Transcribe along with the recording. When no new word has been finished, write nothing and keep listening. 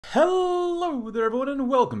Hello there everyone and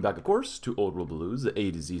welcome back of course to Old World Blues, the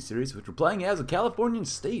A to Z series, which we're playing as a Californian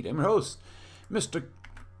State. I'm your host, Mr.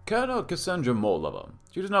 Cassandra Molelover.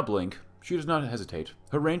 She does not blink, she does not hesitate.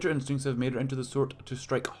 Her ranger instincts have made her into the sort to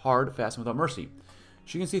strike hard, fast, and without mercy.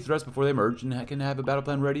 She can see threats before they emerge and can have a battle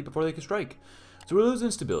plan ready before they can strike. So we're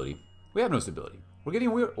losing stability. We have no stability. We're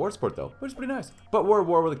getting war support though, which is pretty nice. But we're at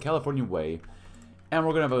war with the Californian way, and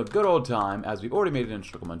we're going to have a good old time as we've already made an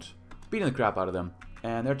encirclement, beating the crap out of them.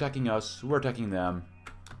 And they're attacking us, we're attacking them.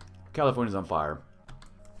 California's on fire.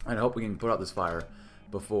 And I hope we can put out this fire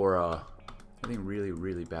before anything really,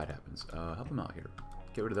 really bad happens. Help them out here.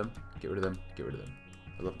 Get rid of them, get rid of them, get rid of them.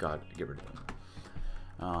 I love God, get rid of them.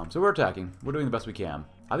 So we're attacking. We're doing the best we can.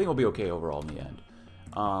 I think we'll be okay overall in the end.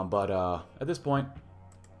 But at this point,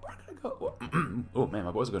 we're going to go... oh man,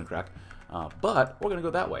 my voice is going to crack. But we're going to go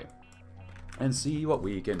that way. And see what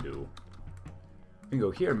we can do. We can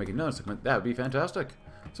go here and make another segment. That would be fantastic.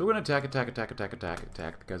 So we're going to attack,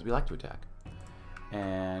 because we like to attack.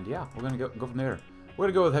 And yeah, we're going to go from there. We're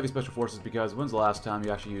going to go with heavy special forces because when's the last time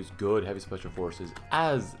you actually used good heavy special forces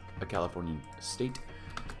as a Californian state?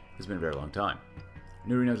 It's been a very long time.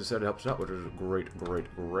 New Reno's decided to help us out, which is great. Good.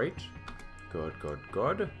 You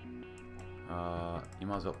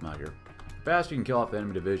might as well help them out here. The faster you can kill off the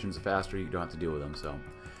enemy divisions, the faster you don't have to deal with them, so...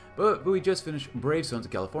 But we just finished Brave Sons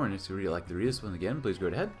of California, so really like to read this one again, please go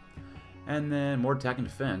ahead. And then more attack and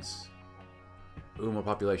defense. Ooh, more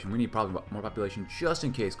population. We need probably more population just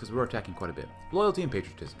in case, because we're attacking quite a bit. Loyalty and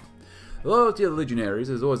patriotism. The loyalty of the legionaries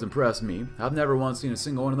has always impressed me. I've never once seen a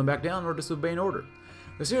single one of them back down or disobey an order.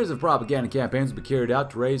 A series of propaganda campaigns will be carried out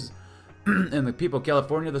to raise in the people of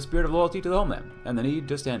California the spirit of loyalty to the homeland, and the need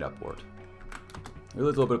to stand up for it. We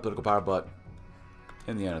lose a little bit of political power, but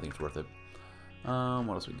in the end I think it's worth it.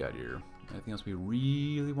 What else we got here? Anything else we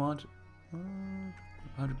really want?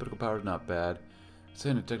 100 political power is not bad.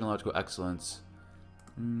 Saying technological excellence.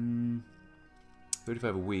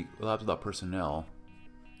 35 a week. Labs without personnel.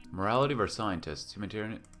 Morality of our scientists.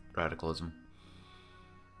 Humanitarian radicalism.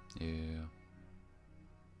 Yeah.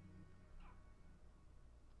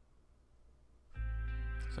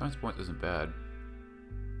 Science points isn't bad.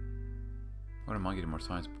 I wouldn't mind getting more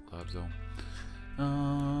science labs though.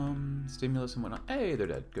 Stimulus and whatnot. Hey, they're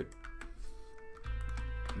dead. Good.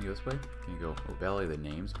 Can you go this way? Can you go Valley of the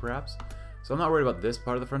Names, perhaps? So I'm not worried about this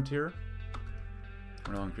part of the frontier.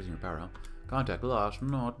 We're not increasing your power, huh? Contact lost.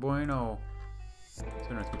 Not bueno.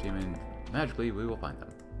 Send rescue team in. Magically, we will find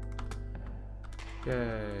them.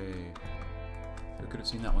 Yay. We could have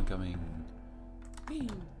seen that one coming.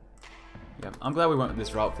 Yeah, I'm glad we went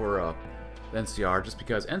this route for the NCR, just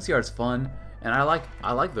because NCR is fun. And I like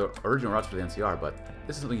the original routes for the NCR, but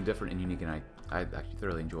this is something different and unique, and I actually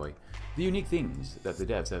thoroughly enjoy the unique things that the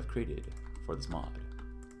devs have created for this mod.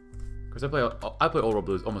 Because I play Old World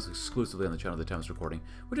Blues almost exclusively on the channel at the time of this recording,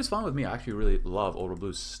 which is fine with me. I actually really love Old World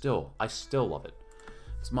Blues still. I still love it.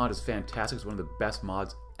 This mod is fantastic. It's one of the best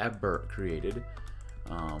mods ever created.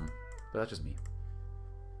 But that's just me.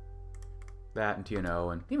 That and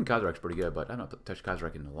TNO, and even Kazarek's pretty good, but I haven't touched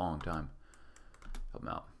Kazarek in a long time. Help him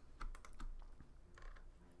out.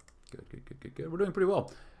 Good. We're doing pretty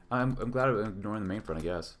well. I'm glad I'm ignoring the main front, I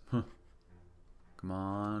guess. Huh. Come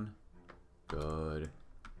on. Good.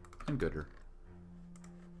 And gooder.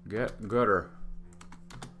 Get gooder.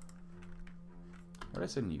 What did I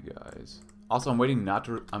send you guys? Also, I'm waiting not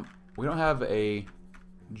to... we don't have a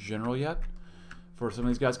general yet for some of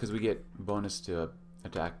these guys because we get bonus to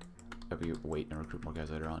attack if we wait and recruit more guys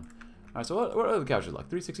later on. Alright, so what are the captures like?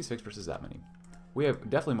 366 versus that many. We have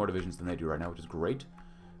definitely more divisions than they do right now, which is great.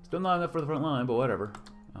 Still not enough for the front line, but whatever.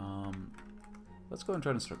 Let's go and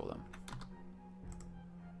try to circle them.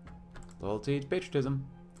 Loyalty to patriotism.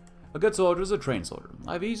 A good soldier is a trained soldier.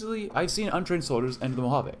 I've seen untrained soldiers enter the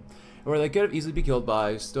Mojave, where they could have easily be killed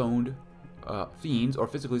by stoned fiends or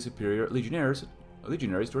physically superior legionaries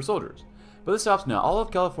to our soldiers. But this stops now. All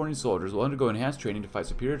of California's soldiers will undergo enhanced training to fight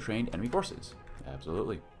superior trained enemy forces.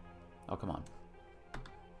 Absolutely. Oh, come on.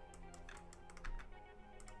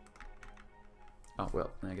 Oh,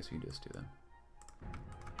 well, I guess we can do this too then.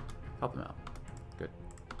 Help them out. Good.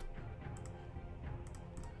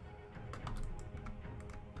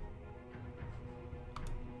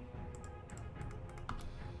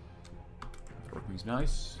 Working's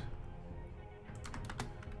nice.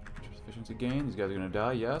 Efficiency gain. These guys are gonna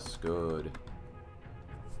die. Yes. Good.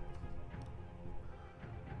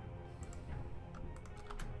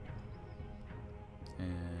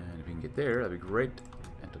 And if we can get there, that'd be great.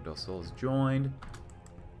 Del Sol is joined.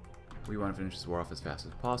 We want to finish this war off as fast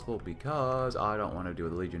as possible because I don't want to deal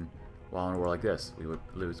with the Legion while in a war like this. We would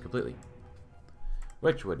lose completely.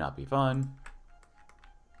 which would not be fun.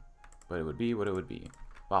 But it would be what it would be.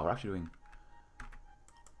 Wow, we're actually doing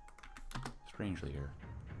strangely here.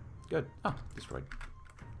 Good. Oh, destroyed.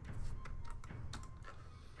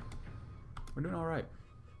 We're doing alright.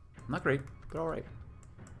 Not great, but alright.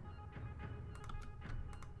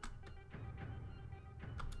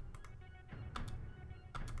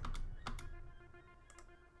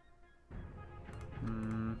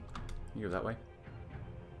 You go that way.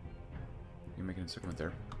 You're making a circlement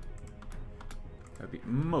there. That would be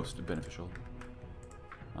most beneficial.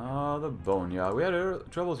 The boneyard. We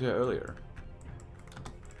had troubles here earlier.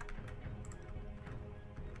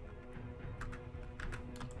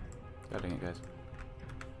 God dang it, guys.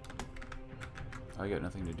 I got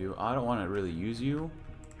nothing to do. I don't want to really use you.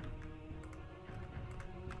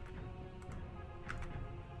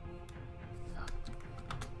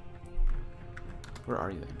 Where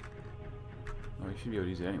are you then? Oh, you should be able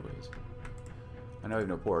to use it anyways. I know you have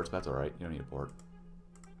no ports, but that's alright. You don't need a port.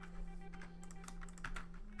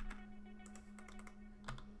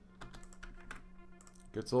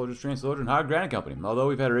 Good soldiers, trained soldier, and hired Granite Company. Although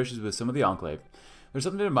we've had our issues with some of the Enclave, there's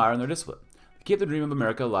something to admire in their discipline. They keep the dream of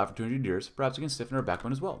America alive for 200 years. Perhaps we can stiffen our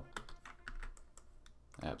backbone as well.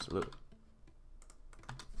 Absolutely.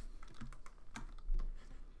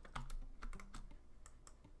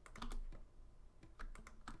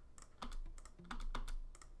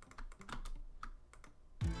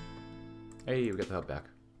 Hey, we got the hub back.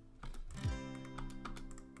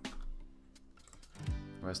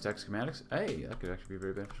 West X schematics. Hey, that could actually be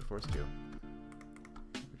very beneficial for us too.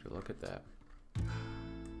 Would you look at that?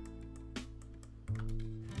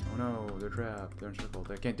 Oh no, they're trapped. They're encircled.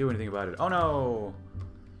 They can't do anything about it. Oh no!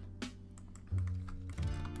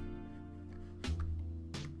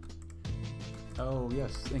 Oh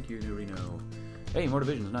yes, thank you, Nurino. Hey, more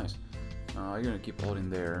divisions, nice. You're gonna keep holding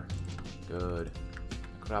there. Good.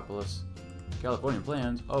 Acropolis. Californian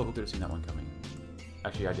plans. Oh, who could have seen that one coming?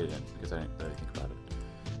 Actually, I didn't, because I didn't really think about it.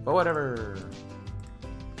 But whatever.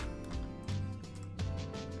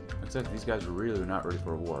 Looks like these guys are really not ready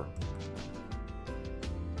for a war.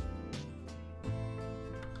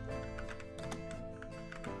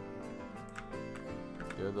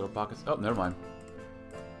 Good little pockets. Oh, never mind.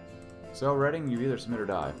 So, Reading, you either submit or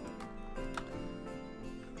die.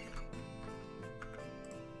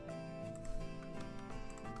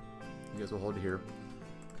 You guys will hold here.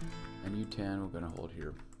 And you 10, we're going to hold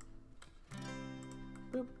here.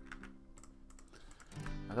 Boop.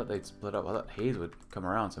 I thought they'd split up. I thought Hayes would come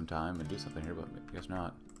around sometime and do something here, but I guess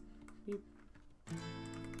not. Beep.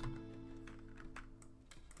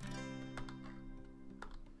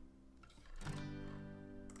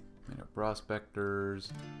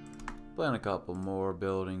 Prospectors. Plant a couple more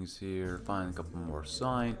buildings here. Find a couple more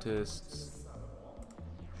scientists.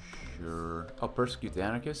 Sure. Oh, persecute the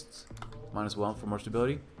anarchists. -1 for more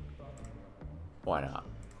stability. Why not?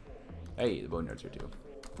 Hey, the boneyard's here too.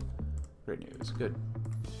 Great news. Good.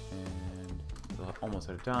 And we're almost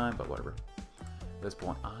out of time, but whatever. At this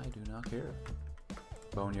point, I do not care.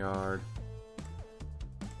 Boneyard.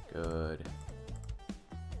 Good.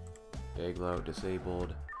 Dayglow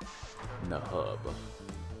disabled. The hub.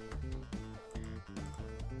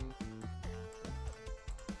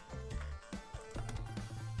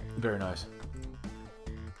 Very nice.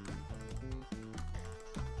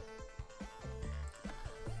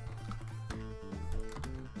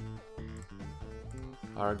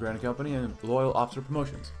 Our Granite Company and loyal officer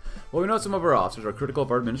promotions. Well, we know some of our officers are critical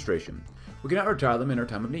of our administration. We cannot retire them in our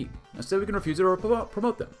time of need. Instead, we can refuse it or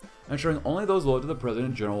promote them, ensuring only those loyal to the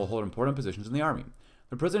President General will hold important positions in the Army.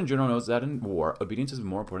 The President General knows that in war, obedience is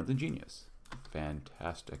more important than genius.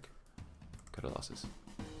 Fantastic. Cut of losses.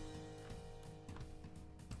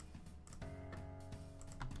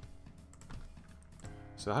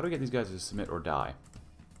 So how do we get these guys to submit or die?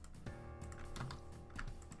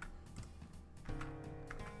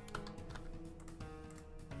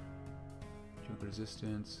 Junker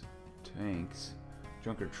resistance, tanks,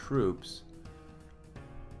 Junker troops.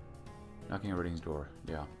 Knocking on Reading's door,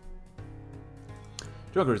 yeah.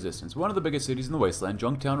 Junker resistance. One of the biggest cities in the wasteland,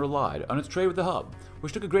 Junktown relied on its trade with the hub,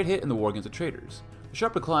 which took a great hit in the war against the traders. The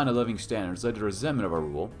sharp decline of living standards led to resentment of our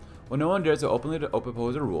rule. When no one dares to openly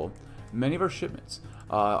oppose our rule, many of our shipments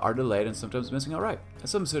are delayed and sometimes missing outright. And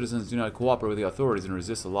some citizens do not cooperate with the authorities and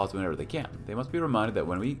resist the laws whenever they can. They must be reminded that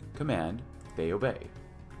when we command, they obey.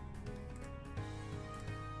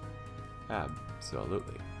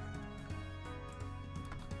 Absolutely.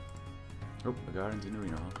 Oh, the Guardians in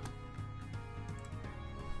Reno, huh?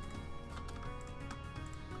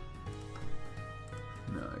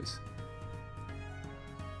 Nice.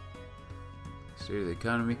 State of the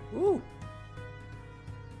economy. Woo!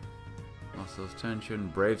 Slows tension.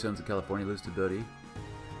 Brave Sons of California lose stability.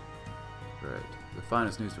 Right. The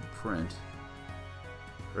finest news to print.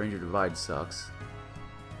 Ranger Divide sucks.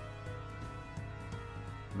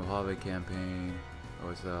 Mojave campaign.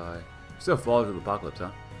 OSI. Still Falls of the Apocalypse,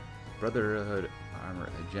 huh? Brotherhood Armor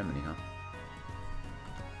Hegemony, huh?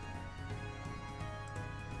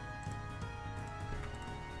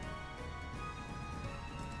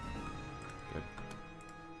 Good.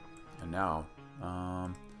 And now,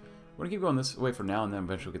 we're gonna keep going this way for now, and then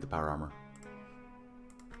eventually get the power armor.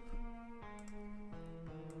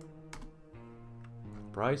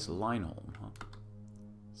 Bryce Lineholm, huh?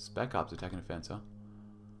 Spec Ops attacking defense, huh?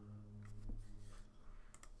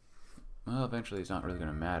 Well, eventually it's not really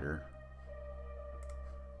gonna matter.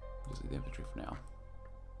 Just leave the infantry for now.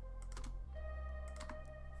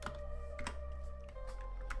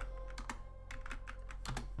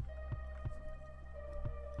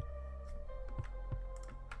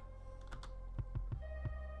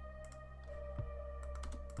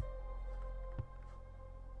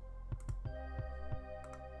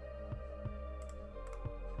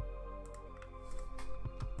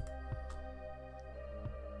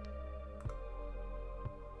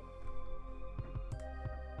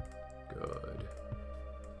 Good.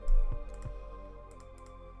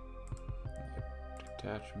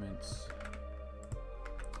 Detachments.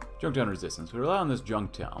 Junktown resistance. We rely on this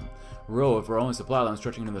Junktown road for our only supply line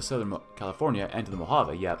stretching into the southern California and to the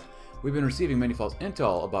Mojave, yet we've been receiving many false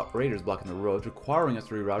intel about raiders blocking the roads, requiring us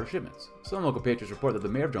to reroute our shipments. Some local patriots report that the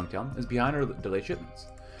mayor of Junktown is behind our delayed shipments.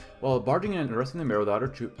 While barging in and arresting the mayor with our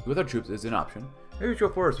troops is an option, maybe show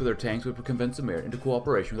force with our tanks would convince the mayor into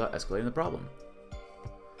cooperation without escalating the problem.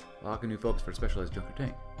 Lock a new focus for a specialized junker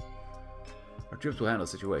tank. Our troops will handle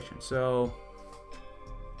the situation, so...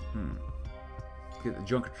 Get the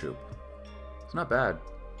junker troop. It's not bad.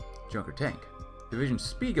 Junker tank. Division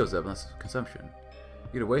speed goes up less consumption.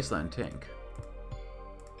 You get a wasteland tank.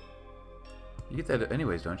 You get that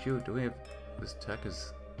anyways, don't you? Do we have this tech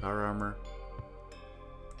as power armor?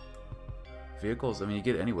 Vehicles? I mean, you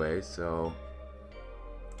get it anyways, so...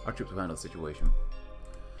 Our troops will handle the situation.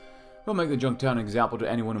 We'll make the Junktown an example to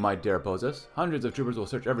anyone who might dare oppose us. Hundreds of troopers will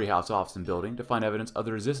search every house, office, and building to find evidence of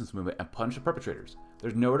the resistance movement and punish the perpetrators.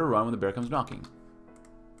 There's nowhere to run when the bear comes knocking.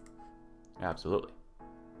 Absolutely.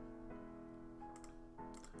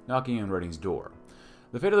 Knocking on Reading's door.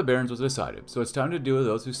 The fate of the barons was decided, so it's time to deal with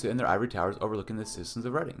those who sit in their ivory towers overlooking the citizens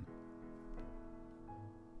of Reading.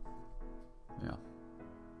 Yeah.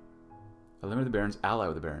 Eliminate the barons, ally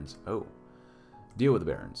with the barons. Oh. Deal with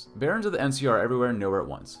the barons. Barons of the NCR are everywhere and nowhere at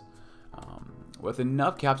once. With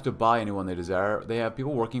enough caps to buy anyone they desire, they have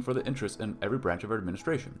people working for the interests in every branch of our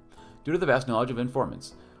administration. Due to the vast knowledge of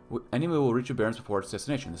informants, any move will reach the barons before its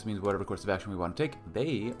destination. This means whatever course of action we want to take,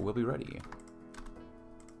 they will be ready.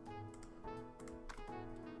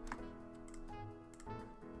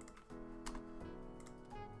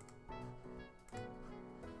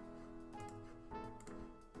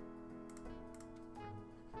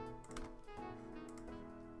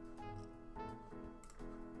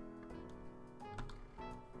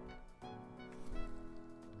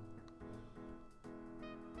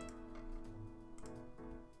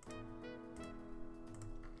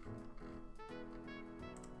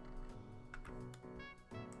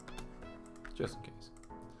 Just in case.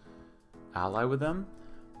 Ally with them.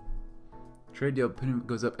 Trade deal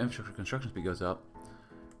goes up, infrastructure construction speed goes up.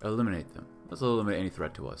 Eliminate them. Let's eliminate any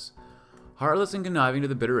threat to us. Heartless and conniving to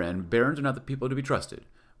the bitter end, barons are not the people to be trusted.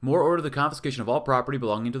 More order the confiscation of all property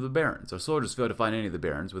belonging to the barons. Our soldiers failed to find any of the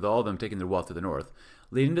barons, with all of them taking their wealth to the north,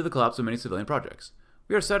 leading to the collapse of many civilian projects.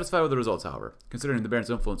 We are satisfied with the results, however, considering the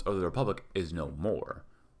barons' influence over the Republic is no more.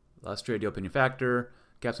 Last trade deal opinion factor.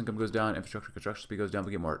 Caps income goes down, infrastructure construction speed goes down,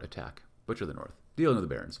 we get more attack. Butcher the north. Dealing with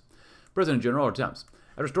the barons. President General attempts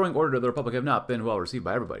at restoring order to the Republic have not been well received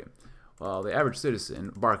by everybody. While the average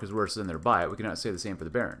citizen bark is worse than their bite, we cannot say the same for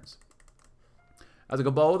the barons. As a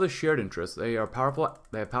cabal with a shared interest, they have powerful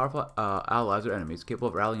allies or enemies capable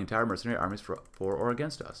of rallying entire mercenary armies for or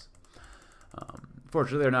against us.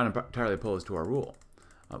 Fortunately, they are not entirely opposed to our rule.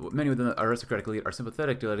 Many within the aristocratic elite are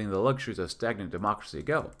sympathetic to letting the luxuries of stagnant democracy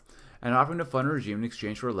go, and offering to fund a regime in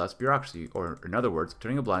exchange for less bureaucracy, or in other words,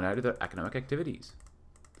 turning a blind eye to their economic activities.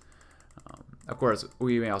 Of course,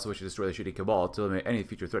 we may also wish to destroy the shitty cabal to eliminate any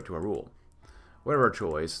future threat to our rule. Whatever our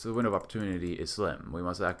choice, the window of opportunity is slim. We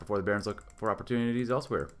must act before the barons look for opportunities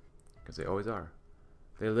elsewhere, because they always are.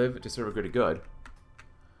 They live to serve a greater good.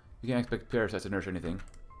 You can't expect parasites to nurture anything.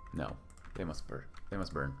 No, they must burn. They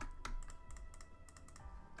must burn.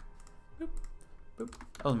 Boop. Boop.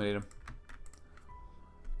 Eliminate them.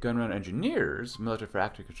 Gunrunner engineers, military for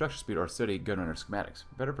active construction speed, or steady gunrunner schematics.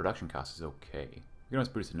 Better production cost is okay. We can always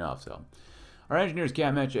produce enough, so. Our engineers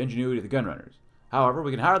can't match the ingenuity of the gunrunners. However,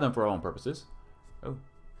 we can hire them for our own purposes. Oh.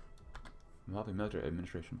 Involving military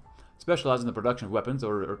administration. Specialize in the production of weapons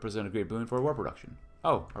or represent a great boon for war production.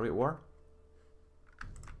 Oh, are we at war?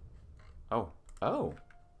 Oh. Oh.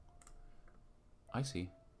 I see.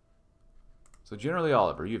 So generally,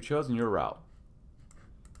 Oliver, you have chosen your route.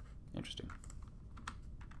 Interesting.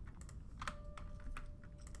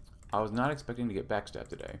 I was not expecting to get backstabbed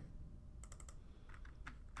today.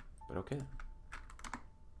 But okay.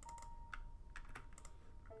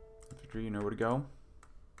 Infantry, you know where to go.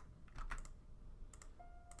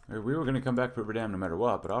 We were going to come back for Verdam no matter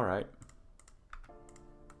what, but alright.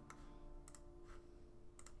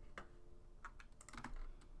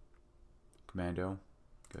 Commando.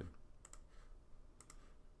 Good.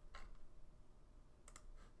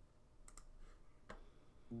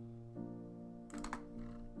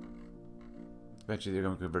 Eventually they're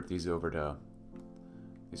going to convert these over to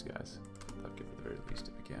these guys. I'll give it the very least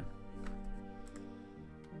if we can.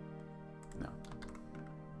 No.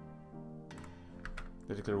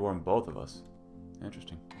 They declare war on both of us.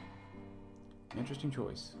 Interesting. Interesting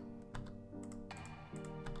choice.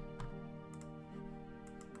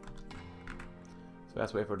 So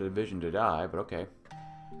that's way for the division to die, but okay.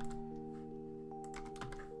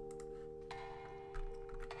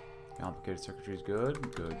 Complicated circuitry is good.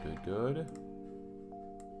 Good, good, good.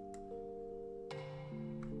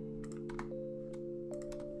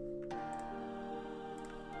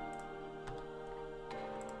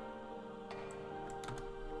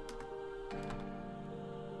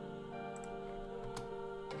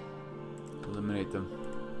 Eliminate them.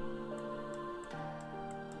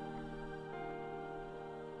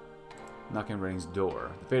 Knocking Redding's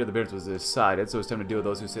door. The fate of the Bears was decided, so it's time to deal with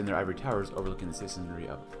those who sit in their ivory towers overlooking the citizenry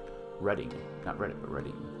of Redding. Not Reddit, but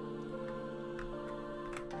Redding.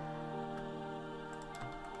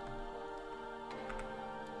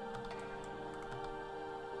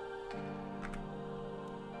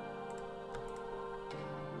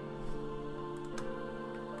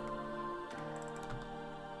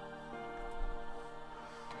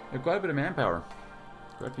 They have quite a bit of manpower.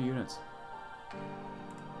 Quite a few units.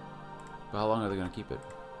 But how long are they going to keep it?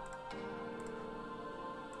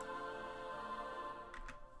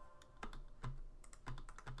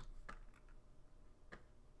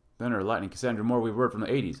 Thunder, Lightning, Cassandra Moore, we've heard from the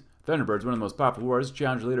 80s. Thunderbird's one of the most powerful warriors,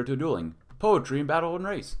 challenge leader to dueling, poetry, and battle and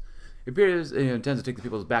race. It appears he intends to take the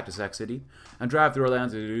peoples back to Sac City and drive through our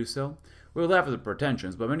lands to do so. We will laugh at the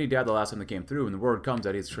pretensions, but many died the last time they came through, and the word comes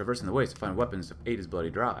that he is traversing the waste to find weapons to aid his bloody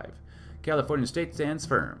drive. Californian State stands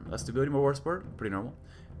firm. Less stability, more war sport, pretty normal.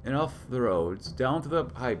 And off the roads, down to the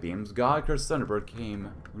high beams, God cursed Thunderbird came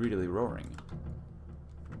greedily roaring.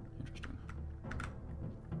 Interesting.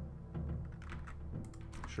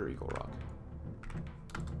 Sure, Eagle Rock.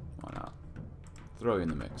 Why not? Throw you in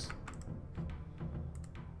the mix.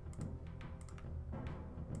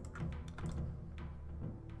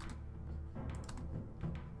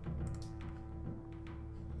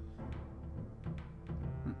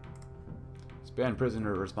 Expand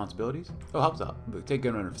prisoner responsibilities. Oh, helps out. Take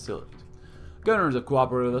gunrunner facilities. Gunrunners have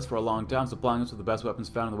cooperated with us for a long time, supplying us with the best weapons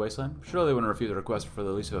found in the wasteland. Surely they wouldn't refuse a request for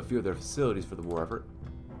the lease of a few of their facilities for the war effort.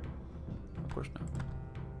 Of course not.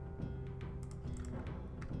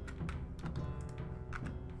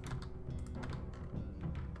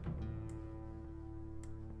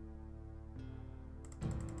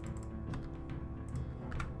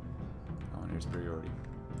 Oh, and air superiority.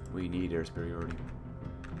 We need air superiority.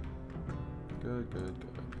 Good, good, good.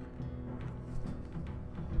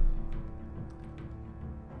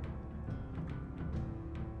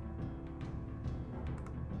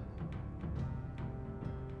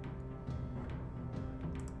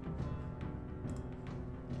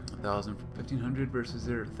 $1,000, 1,500 versus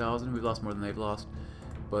their 1,000. We've lost more than they've lost.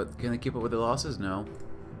 But can they keep up with the losses? No.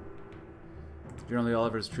 Generally,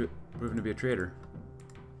 Oliver's proven to be a traitor.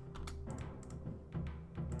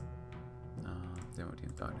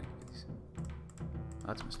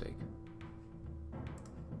 That's a mistake.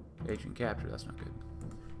 Agent capture, that's not good.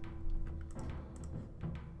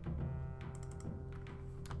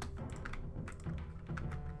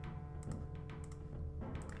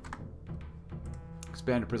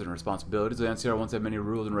 Expanded prisoner responsibilities. The NCR once had many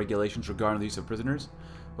rules and regulations regarding the use of prisoners.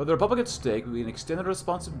 With the Republic at stake, we can extend the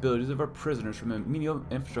responsibilities of our prisoners from menial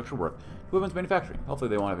infrastructure work to weapons manufacturing. Hopefully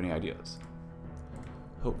they won't have any ideas.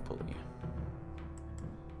 Hopefully.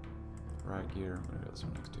 Right gear. I'm gonna go this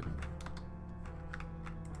one next to.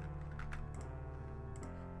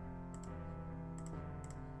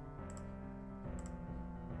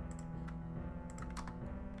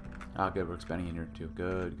 Ah, good. We're expanding in here too.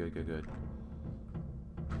 Good, good, good, good.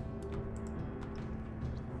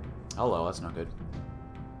 Hello, that's not good.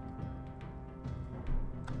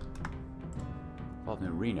 Involved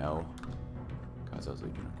in Reno. God, those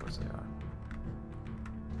Legion, of course they are.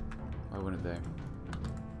 Why wouldn't they?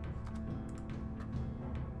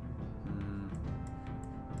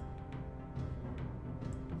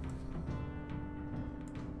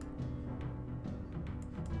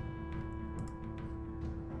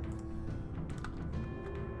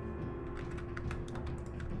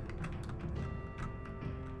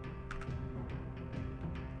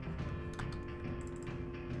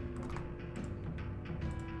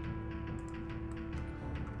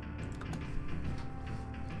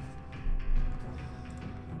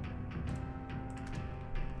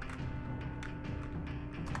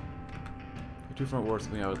 Two front wars,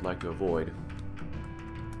 something I would like to avoid.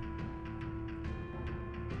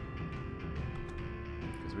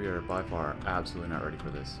 Because we are by far absolutely not ready for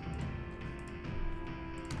this.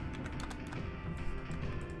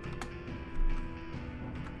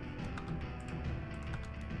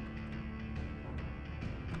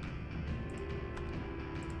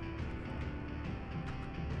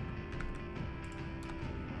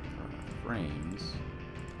 Frames.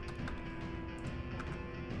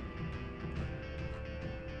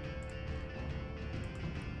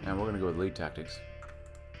 And we're going to go with lead tactics.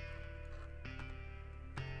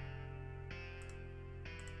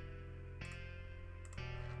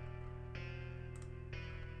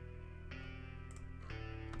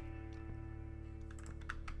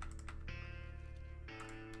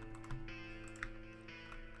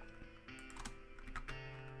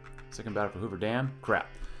 Second battle for Hoover Dam? Crap.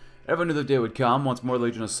 Everyone knew the day would come. Once more, the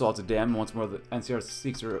Legion assaults a dam, and once more, the NCR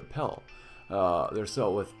seeks to repel their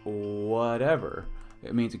assault with whatever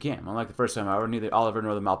it means it can. Unlike the first time, however, neither Oliver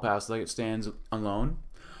nor the Malpass Legate stands alone.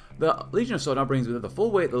 The Legion assault now brings with it the full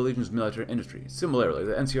weight of the Legion's military industry. Similarly,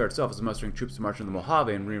 the NCR itself is mustering troops to march on the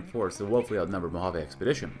Mojave and reinforce the woefully outnumbered Mojave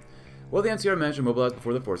expedition. Will the NCR manage to mobilize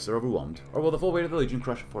before the forces are overwhelmed, or will the full weight of the Legion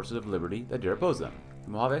crush the forces of liberty that dare oppose them? The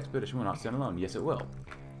Mojave expedition will not stand alone. Yes, it will.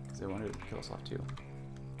 Because they wanted to kill us off too.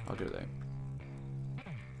 How dare they?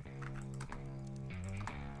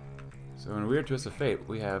 So in a weird twist of fate,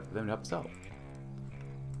 we have them to help us out.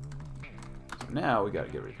 So now we gotta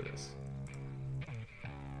get ready for this.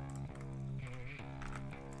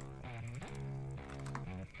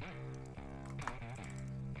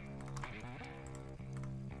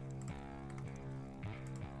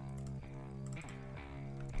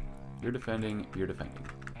 You're defending, you're defending.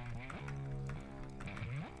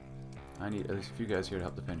 I need at least a few guys here to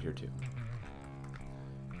help defend here too.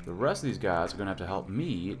 The rest of these guys are going to have to help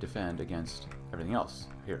me defend against everything else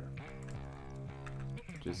here.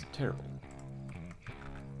 Which is terrible.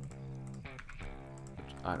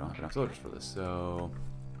 Which I don't have enough soldiers for this, so...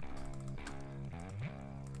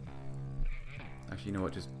 Actually, you know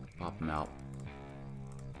what? Just pop them out.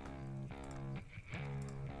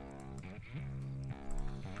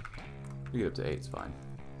 You get up to 8, it's fine.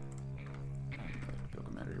 Kill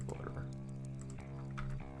commander or whatever.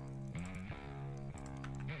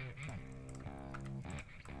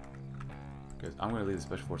 Because I'm going to leave the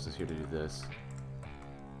special forces here to do this.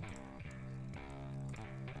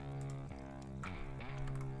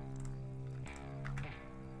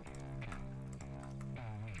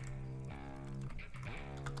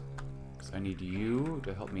 Because I need you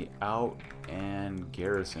to help me out and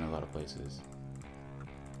garrison a lot of places.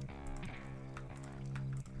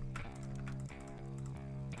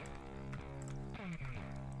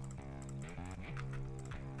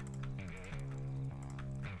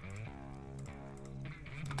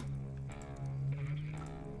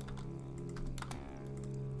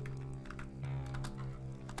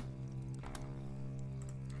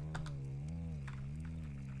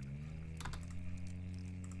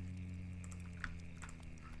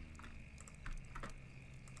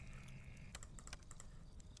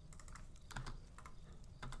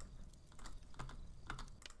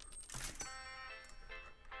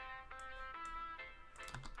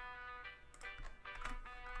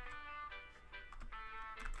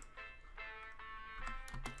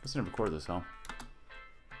 Let's never record this, huh?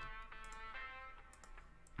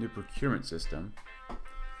 New procurement system.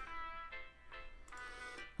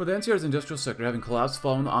 With the NCR's industrial sector having collapsed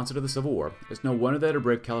following the onset of the Civil War, it's no wonder that our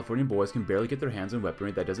brave Californian boys can barely get their hands on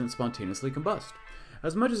weaponry that doesn't spontaneously combust.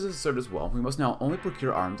 As much as this has served us well, we must now only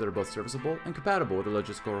procure arms that are both serviceable and compatible with the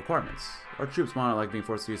logistical requirements. Our troops might not like being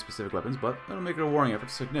forced to use specific weapons, but it'll make our warring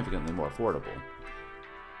efforts significantly more affordable.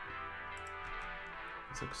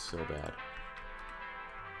 This looks so bad.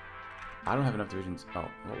 I don't have enough divisions. Oh,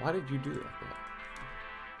 well, why did you do that?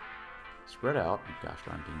 Spread out. Gosh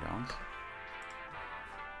darn ding dongs.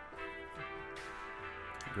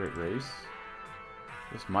 Great race.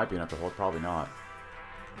 This might be enough to hold. Probably not.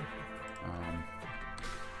 I'll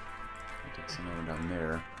take some over down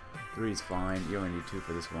there. 3 is fine. You only need 2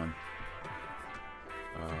 for this one.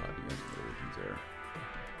 You guys have the regions there.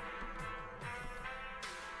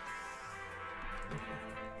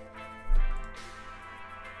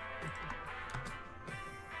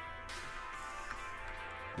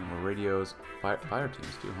 Any more radios. Fire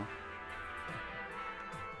teams too, huh?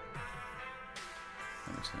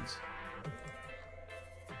 That makes sense.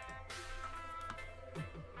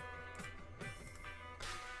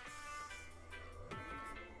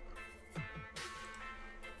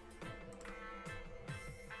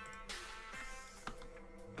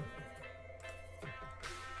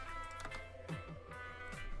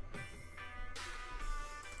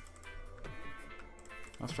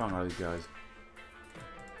 How strong are these guys?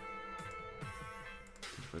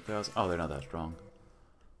 4,000. Oh, they're not that strong.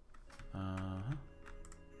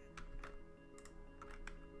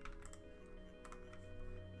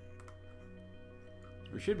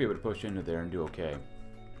 We should be able to push into there and do okay.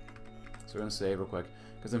 So we're going to save real quick.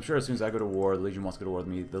 Because I'm sure as soon as I go to war, the Legion wants to go to war with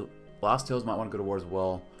me. The Lost Hills might want to go to war as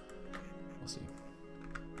well. We'll see.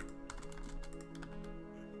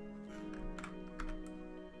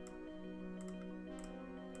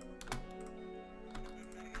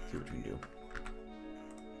 See what we can do.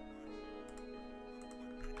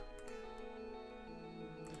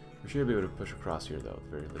 We should be able to push across here, though, at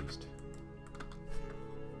the very least.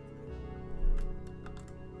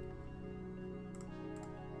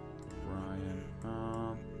 Ryan,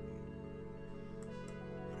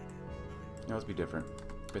 yeah, let's be different.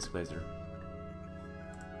 Basic laser.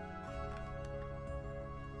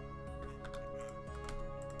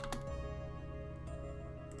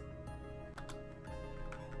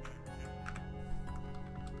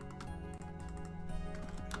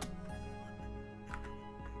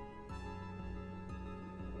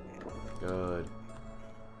 Good.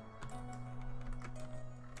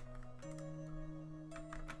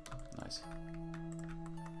 Nice.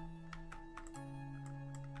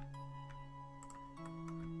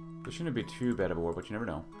 This shouldn't be too bad of a war, but you never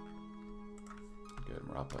know. Good,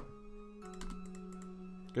 we're up.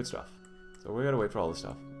 Good stuff. So we gotta wait for all this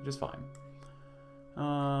stuff, which is fine.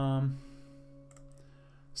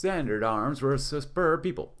 Standard arms were spur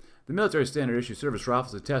people. The military standard issue service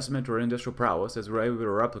rifles a testament to our industrial prowess, as we're able to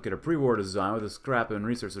replicate a pre-war design with the scrap and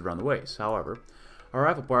resources around the waist. However, our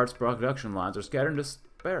rifle parts production lines are scattered and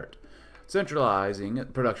disparate. Centralizing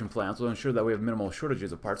production plants will ensure that we have minimal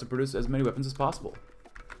shortages of parts to produce as many weapons as possible.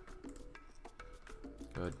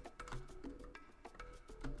 Good.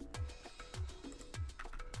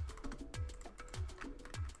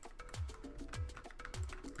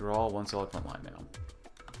 You're all one solid front line now.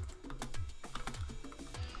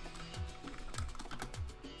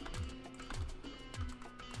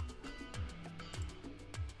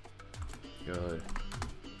 Good.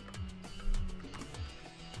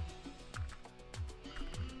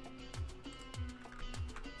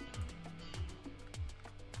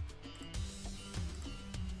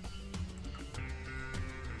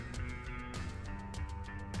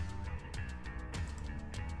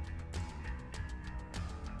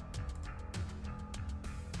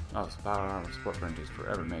 Oh, this power armor support print takes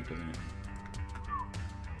forever to make, doesn't it?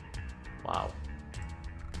 Wow.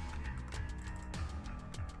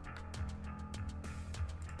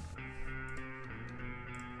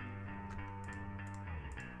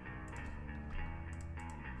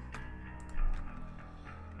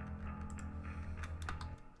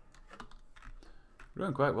 We're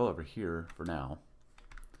doing quite well over here for now.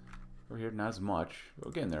 Over here, not as much.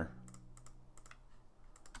 We'll get in there.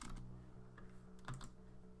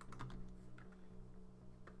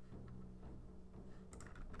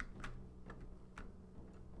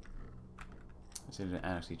 They didn't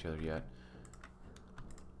annex each other yet.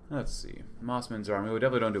 Let's see. Mossman's army. We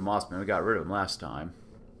definitely don't do Mossman. We got rid of him last time.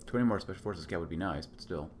 20 more Special Forces scout would be nice, but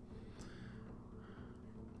still.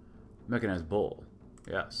 Mechanized Bull.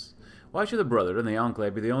 Yes. Why should the Brotherhood and the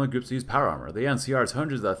Enclave be the only groups to use power armor? The NCR has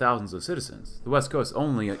hundreds of thousands of citizens, the West Coast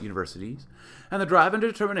only at universities, and the drive and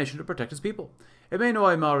determination to protect its people. It may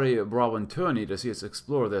annoy Maori Brawantuni to see us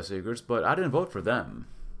explore their secrets, but I didn't vote for them.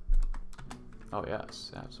 Oh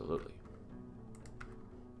yes, absolutely.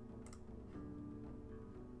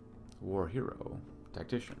 War hero,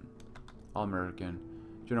 tactician, all-American.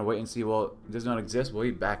 General wait and see. Well, it does not exist. Well,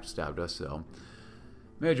 he backstabbed us, so.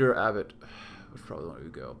 Major Abbott, which probably the one we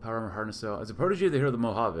go. Power armor harness cell. As a protege of the hero of the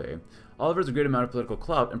Mojave, Oliver has a great amount of political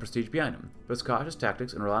clout and prestige behind him, but his cautious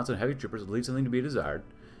tactics and reliance on heavy troopers leave something to be desired.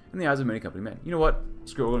 in the eyes of many company men. You know what?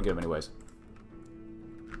 Screw it, we're gonna get him anyways.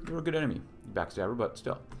 You're a good enemy, you backstabber, but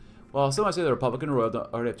still. While some might say the Republican or Royal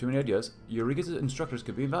don't already have too many ideas, Eureka's instructors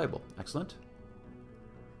could be invaluable. Excellent.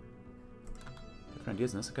 Different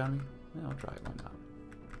ideas in this economy? Yeah, I'll try it, why not?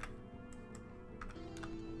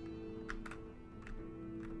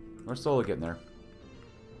 We're slowly getting there.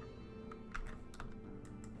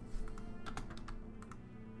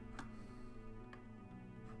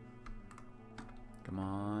 Come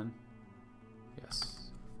on.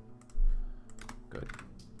 Yes. Good.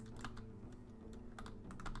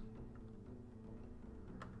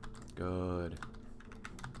 Good.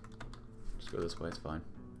 Just go this way, it's fine.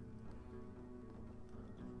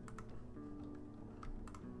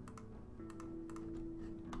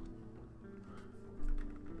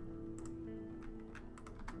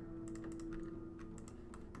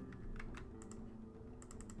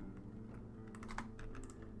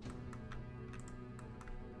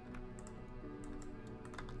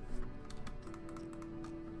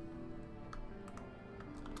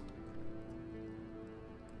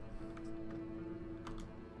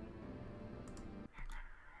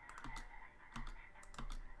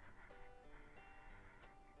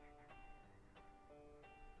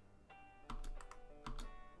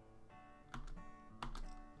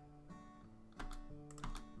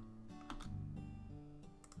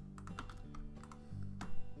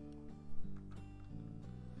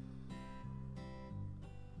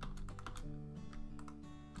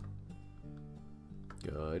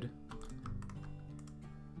 Good.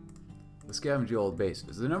 The scavenging old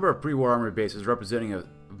bases. The number of pre-war armory bases representing a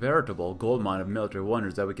veritable goldmine of military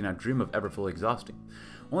wonders that we cannot dream of ever fully exhausting.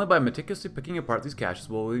 Only by meticulously picking apart these caches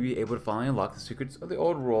will we be able to finally unlock the secrets of the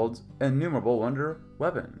old world's innumerable wonder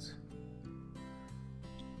weapons.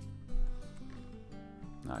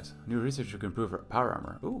 Nice. New research can improve power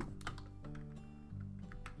armor. Ooh.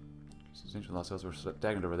 Ancient lost cells were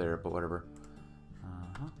stagnant over there, but whatever.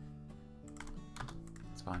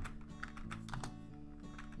 It's fine.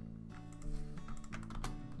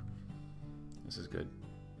 This is good.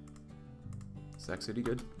 Sac City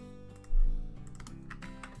good?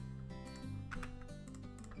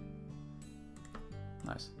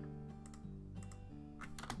 Nice.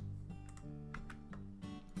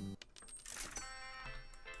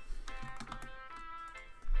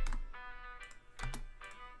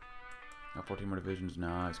 Now 14 more divisions.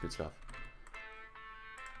 Nice, good stuff.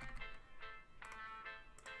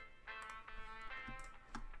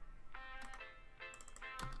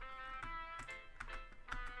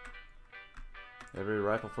 Every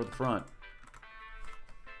rifle for the front.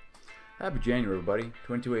 Happy January, everybody.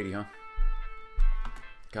 2280, huh?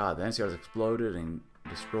 God, the NCR's exploded and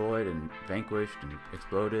destroyed and vanquished and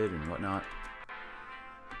exploded and whatnot.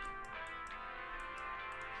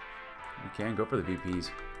 You can go for the VPs.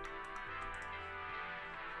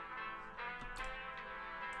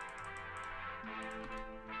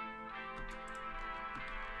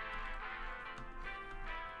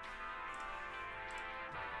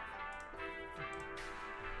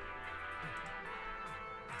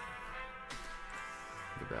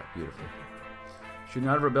 Look at that, beautiful. Should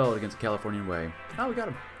not have rebelled against the Californian way. Oh, we got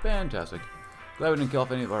him. Fantastic. Glad we didn't kill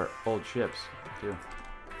off any of our old ships, too.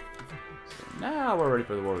 So now we're ready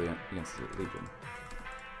for the war against the Legion.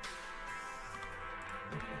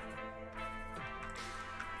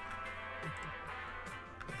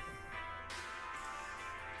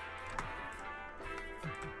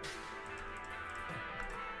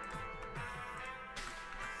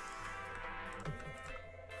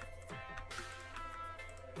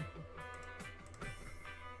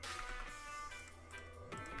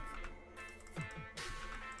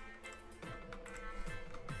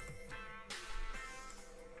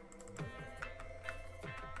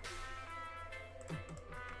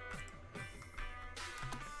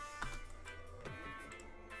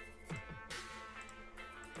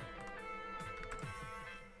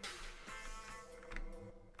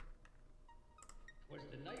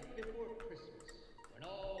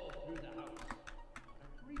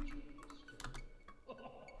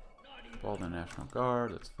 Ball the National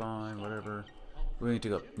Guard, that's fine, whatever. We need to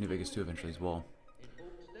go up New Vegas too eventually as well.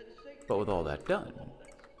 But with all that done,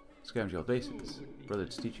 scavenging all bases.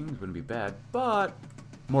 Brother's teachings wouldn't be bad, but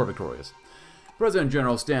more victorious. President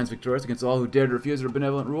General stands victorious against all who dare to refuse her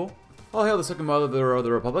benevolent rule. All hail the second mother of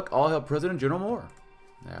the Republic. All hail President General Moore.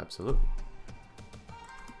 Absolutely.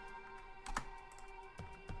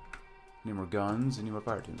 Need more guns and need more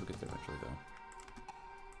fire teams. We'll get there eventually, though.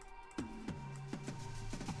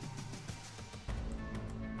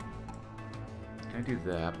 Can I do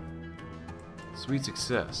that? Sweet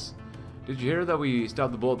success. Did you hear that we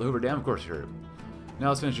stopped the bull at the Hoover Dam? Of course you heard. Now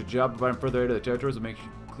let's finish the job. Providing further aid to the territories will make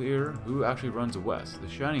clear who actually runs the West. The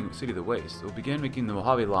shining city of the Waste will begin making the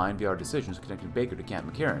Mojave Line via our decisions connecting Baker to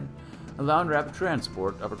Camp McCarran, allowing rapid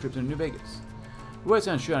transport of our troops into New Vegas. The West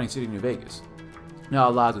End shining city of New Vegas now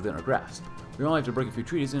lies within our grasp. We only have to break a few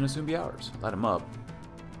treaties and it'll soon be ours. Light them up.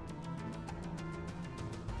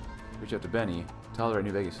 Reach out to Benny. Tell her at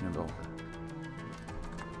New Vegas and over.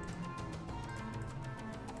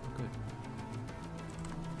 Good.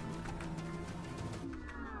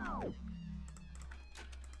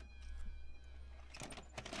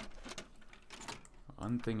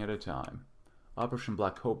 One thing at a time. Operation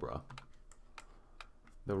Black Cobra.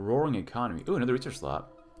 The roaring economy. Ooh, another research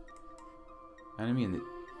slot. Enemy in the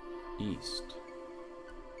east.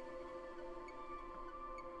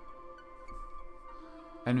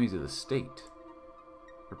 Enemies of the state.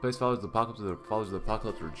 Replace followers of the apocalypse with the followers of the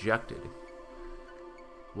apocalypse rejected.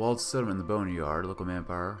 Walled settlement in the Boneyard, local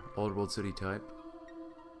manpower, old world city type.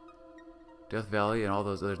 Death Valley and all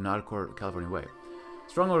those others not according to California way.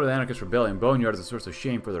 Stronghold of the anarchist rebellion, Boneyard is a source of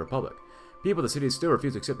shame for the Republic. People of the city still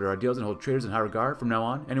refuse to accept their ideals and hold traitors in high regard. From now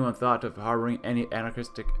on, anyone thought of harboring any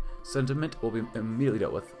anarchistic sentiment will be immediately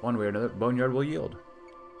dealt with. One way or another, Boneyard will yield.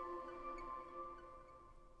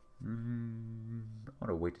 I want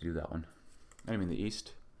to wait to do that one. Enemy in the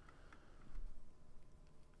east.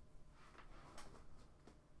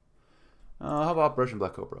 How about Operation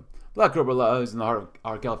Black Cobra? Black Cobra lies in the heart of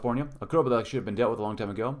our California. A cobra that should have been dealt with a long time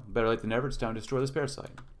ago. Better late than never. It's time to destroy this parasite.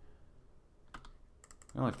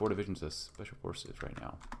 We only have 4 divisions of special forces right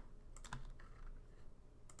now.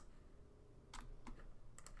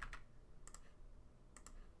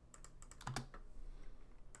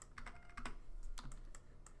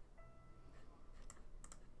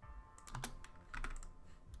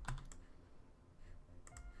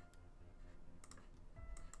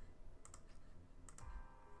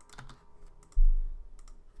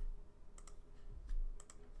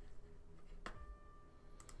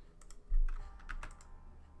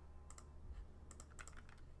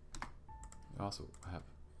 Also have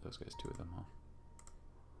those guys, 2 of them, huh?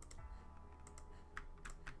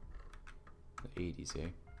 The 80s, eh?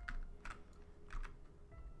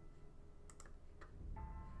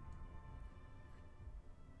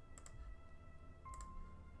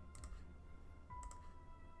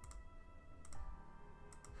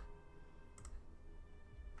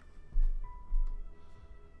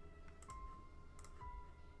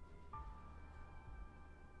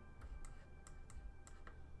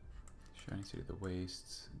 Shining City of the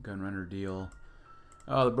Wastes, Gunrunner deal.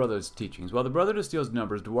 Oh, the Brotherhood's teachings. While the Brotherhood steals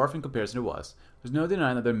numbers dwarf in comparison to us, there's no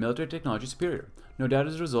denying that their military technology is superior. No doubt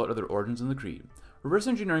as a result of their origins in the Creed. Reverse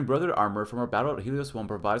engineering Brotherhood armor from our battle at Helios 1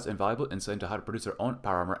 provides invaluable insight into how to produce their own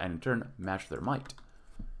power armor and in turn match their might.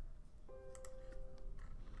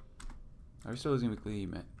 Are we still losing weekly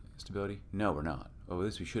stability? No, we're not. Oh, at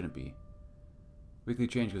least we shouldn't be. Weekly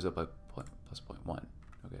change goes up by plus 0.1.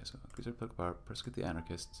 Okay, so increase our political power, persecute the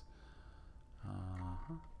anarchists.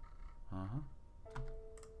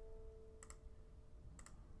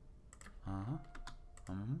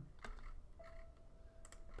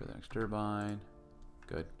 Build the next turbine.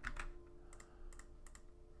 Good.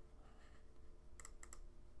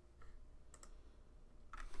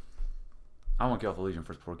 I want to kill off the Legion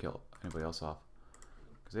first before I kill anybody else off.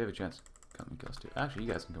 Because they have a chance to come and kill us too. Actually,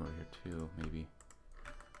 you guys can come over here too, maybe.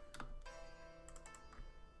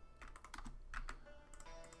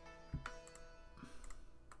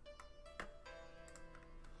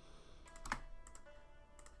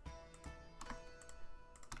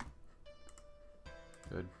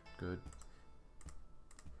 Good, good.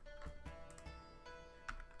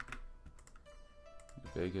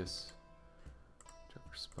 Vegas. Check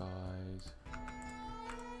for spies.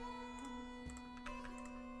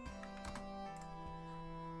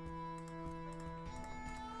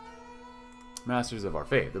 Masters of our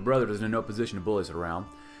faith. The Brotherhood is in no position to bully us around.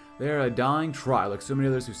 They are a dying tribe like so many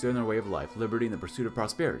others who stand in their way of life, liberty, and the pursuit of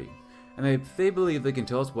prosperity. And if they believe they can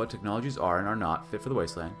tell us what technologies are and are not fit for the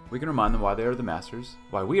wasteland, we can remind them why they are the masters,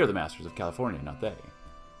 why we are the masters of California, not they.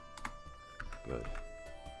 Good.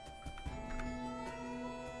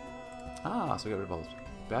 Ah, so we got rid of all this.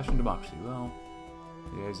 Bastion Democracy. Well,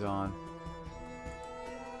 liaison.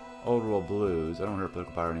 Old World Blues. I don't hear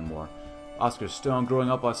political power anymore. Oscar Stone.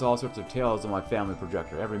 Growing up, I saw all sorts of tales on my family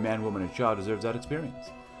projector. Every man, woman, and child deserves that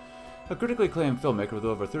experience. A critically acclaimed filmmaker with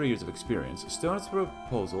over 30 years of experience, Stone's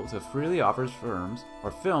proposal to freely offers films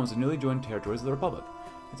in newly joined territories of the Republic.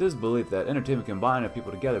 It's his belief that entertainment can bind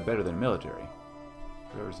people together better than military.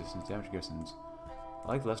 Threat resistance, damage to garrisons. I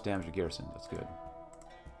like less damage to garrisons, that's good.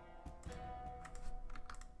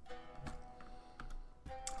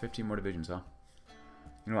 15 more divisions, huh?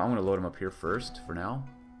 You know what, I'm going to load them up here first for now.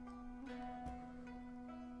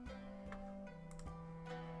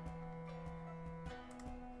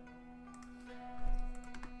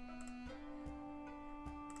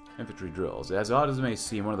 Infantry drills. As odd as it may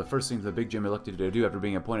seem, one of the first things the Big Jim elected to do after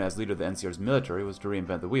being appointed as leader of the NCR's military was to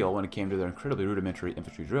reinvent the wheel when it came to their incredibly rudimentary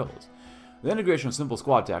infantry drills. The integration of simple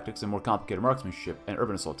squad tactics and more complicated marksmanship and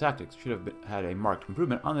urban assault tactics should have had a marked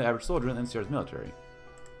improvement on the average soldier in the NCR's military.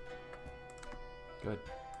 Good.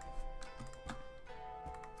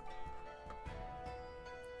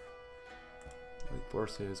 Elite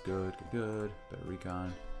forces, good, good, good. Better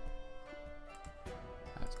recon.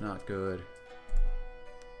 That's not good.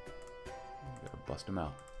 Gotta bust them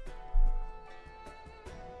out.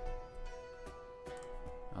 I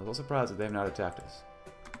was a little surprised that they have not attacked us.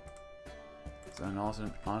 So, and also,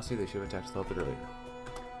 honestly, they should have attacked us a little bit earlier.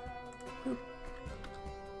 Boop.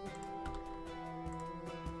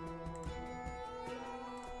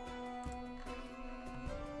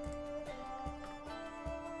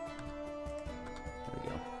 There we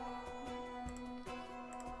go.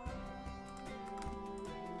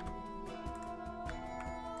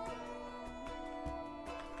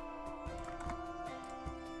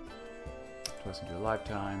 Twice into your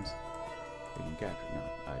lifetimes. You can capture. No,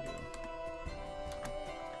 I do.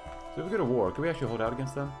 So if we go to war, can we actually hold out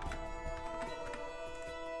against them?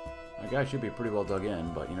 Our guy should be pretty well dug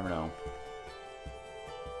in, but you never know.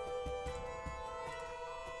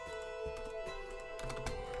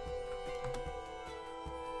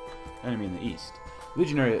 Enemy in the east.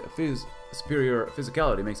 Legionary superior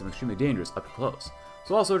physicality makes them extremely dangerous up close,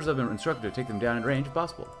 so all soldiers have been instructed to take them down at range if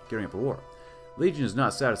possible, gearing up for war. Legion is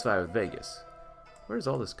not satisfied with Vegas. Where is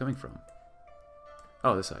all this coming from?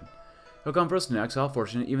 Oh, this side. He'll come for us next. How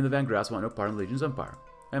fortunate, even the Van Grass want no part in the Legion's empire.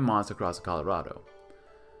 And Mons across the Colorado.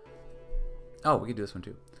 Oh, we could do this one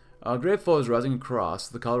too. Grave foes rising across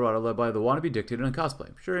the Colorado led by the wannabe dictator in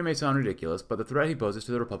cosplay. Sure, he may sound ridiculous, but the threat he poses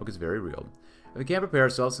to the Republic is very real. If we can't prepare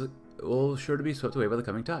ourselves, we'll sure to be swept away by the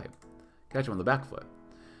coming tide. Catch him on the back foot.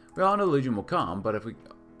 We all know the Legion will come, but if we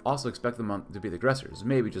also expect them to be the aggressors,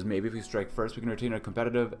 maybe, just maybe, if we strike first, we can retain a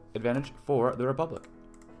competitive advantage for the Republic.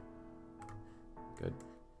 Good.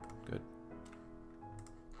 Good.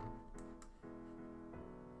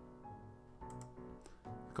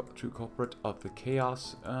 True culprit of the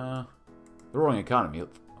chaos. The roaring economy.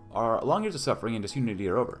 Our long years of suffering and disunity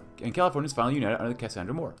are over, and California is finally united under the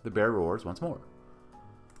Cassandra Moore. The bear roars once more.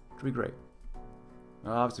 Which would be great.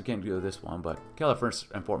 Well, obviously, we can't do this one, but Cali first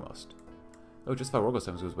and foremost. Oh, just 5 Orgo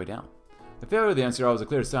 7 goes way down. The failure of the NCR was a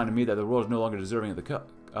clear sign to me that the world is no longer deserving of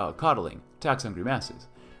the coddling, tax-hungry masses.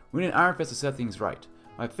 We need an iron fist to set things right.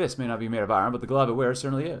 My fist may not be made of iron, but the glove it wears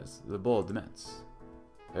certainly is. The bull of demence.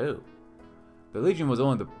 Oh. The Legion was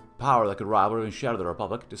only the power that could rival or even shadow the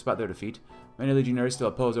Republic. Despite their defeat, many legionaries still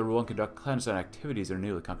oppose their rule and conduct clandestine activities in their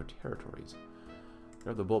newly conquered territories.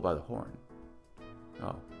 Grab the bull by the horn.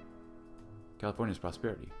 Oh. California's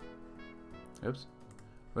prosperity. Oops.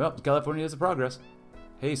 Well, California is a progress.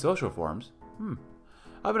 Hey, social reforms.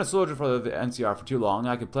 I've been a soldier for the NCR for too long.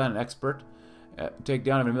 I could plan an expert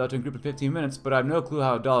takedown of a militant group in 15 minutes, but I have no clue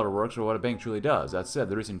how a dollar works or what a bank truly does. That said,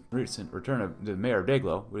 the recent return of the mayor of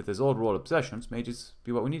Dayglow, with his old world obsessions, may just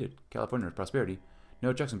be what we needed. California's prosperity.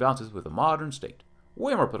 No checks and balances with a modern state.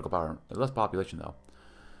 Way more political power, less population though.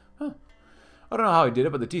 Huh. I don't know how he did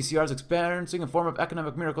it, but the TCR is experiencing a form of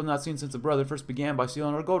economic miracle not seen since the brother first began by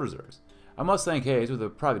stealing our gold reserves. I must thank Hayes with a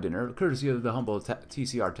private dinner, courtesy of the humble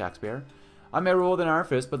TCR taxpayer. I may rule with an iron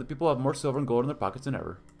fist, but the people have more silver and gold in their pockets than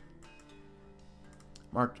ever.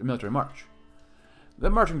 Military march. The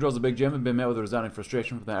marching drills of Big Jim have been met with a resounding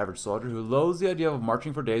frustration from the average soldier who loathes the idea of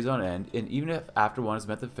marching for days on end, and even if after one has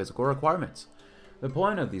met the physical requirements. The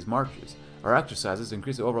point of these marches are exercises to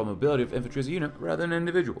increase the overall mobility of infantry as a unit rather than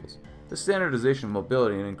individuals. The standardization of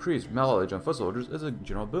mobility and increased knowledge on foot soldiers is a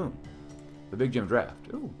general boon. The Big Jim draft.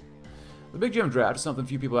 Ooh. The Big Jim draft is something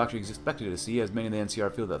few people actually expected to see, as many in the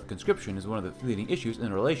NCR feel that the conscription is one of the leading issues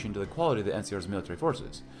in relation to the quality of the NCR's military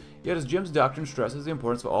forces. Yet as Jim's doctrine stresses the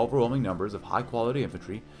importance of overwhelming numbers of high-quality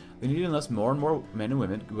infantry, the need to enlist more and more men and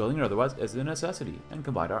women, willing or otherwise, is a necessity, and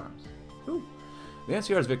combined arms. Ooh. The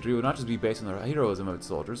NCR's victory would not just be based on the heroism of its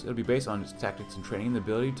soldiers, it would be based on its tactics and training and the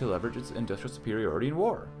ability to leverage its industrial superiority in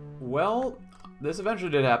war. Well, this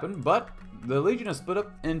eventually did happen, but the Legion is split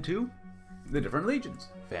up into the different legions.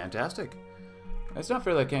 Fantastic. It's not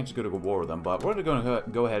fair that I can't just go to war with them, but we're going to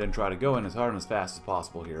go ahead and try to go in as hard and as fast as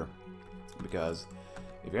possible here. Because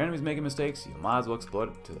if your enemy's making mistakes, you might as well exploit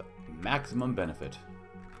it to the maximum benefit.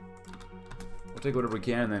 We'll take whatever we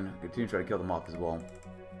can and then continue to try to kill them off as well.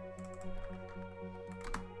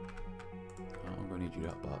 I'm going to need you to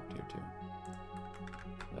help out here too.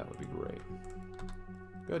 Great.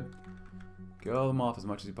 Good. Kill them off as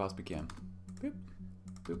much as you possibly can. Boop.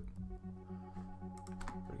 Boop.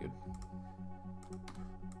 Pretty good.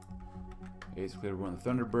 Ace clear one of the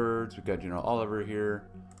Thunderbirds. We've got General Oliver here.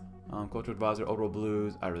 Cultural Advisor, Old World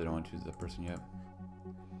Blues. I really don't want to choose that person yet.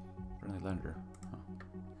 Friendly Lender.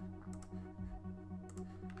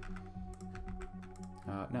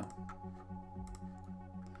 Huh. No.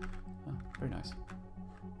 Oh, very nice.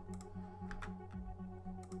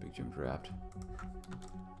 Big Gym Draft.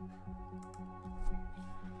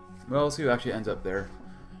 Well, we'll see who actually ends up there.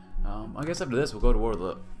 I guess after this, we'll go to war with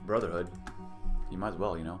the Brotherhood. You might as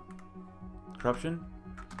well, you know. Corruption?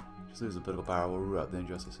 Just lose a political power. We'll root out the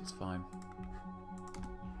injustice. It's fine.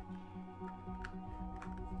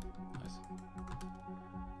 Nice.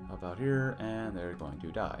 Help out here, and they're going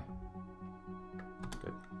to die.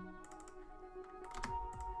 Good.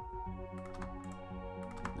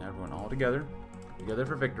 Now everyone all together. Together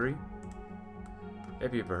for victory.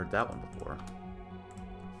 If you've ever heard that one before.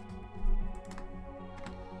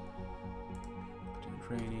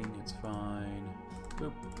 Training, it's fine.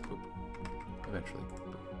 Boop, boop. Eventually.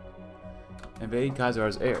 Boop. Invade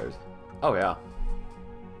Kaiser's heirs. Oh yeah.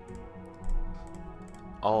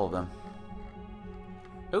 All of them.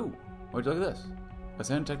 Ooh, would you look at this?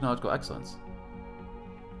 Ascend technological excellence.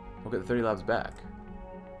 We'll get the 30 labs back.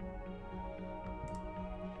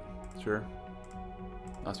 Sure.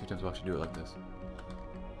 Last few times we'll actually do it like this.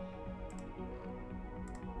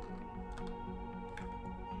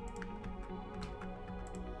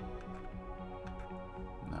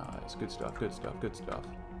 Good stuff, good stuff, good stuff.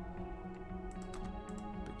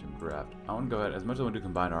 Big Gym Draft. I want to go ahead, as much as I want to do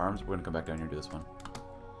combined arms, we're going to come back down here and do this one.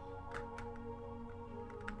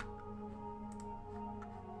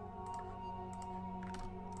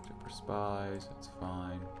 Check for spies, that's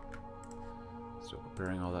fine. Still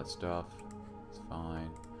preparing all that stuff, it's fine.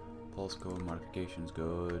 Pulse code modifications,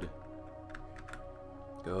 good.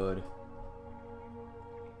 Good.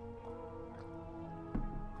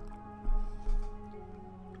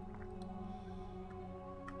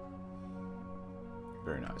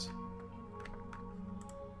 Very nice.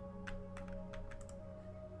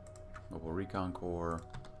 Mobile Recon Corps.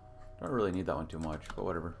 Don't really need that one too much, but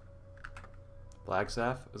whatever.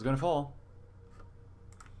 Flagstaff is going to fall.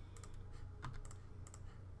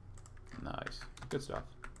 Nice. Good stuff.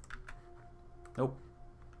 Nope.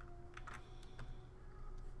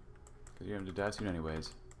 Because you're going to die soon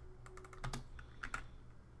anyways.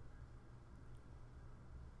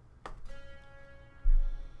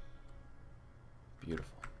 Beautiful.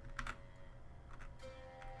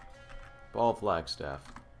 Ball Flagstaff.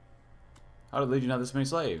 How did Legion have this many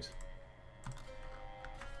slaves?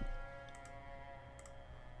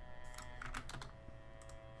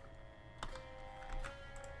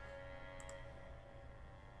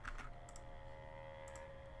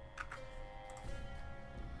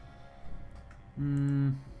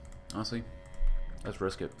 Honestly, let's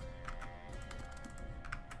risk it.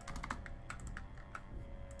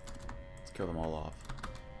 Let's kill them all off.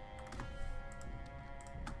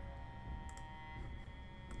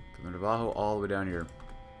 From the Navajo all the way down here.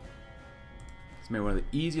 This may be one of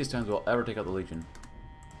the easiest times we'll ever take out the Legion.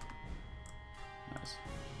 Nice.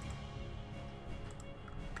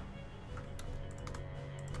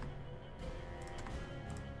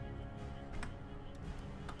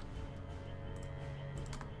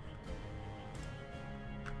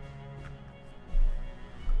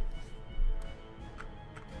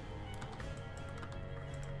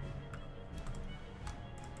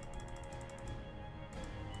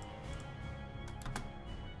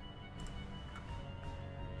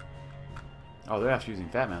 Oh, they're actually using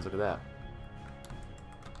Fat Mans. Look at that.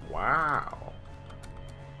 Wow.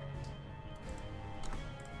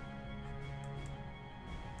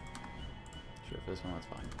 Sure, for this one, that's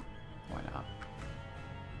fine. Why not?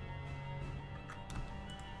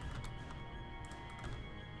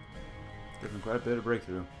 Giving quite a bit of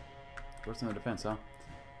breakthrough. First in the defense, huh?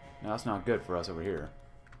 Now that's not good for us over here.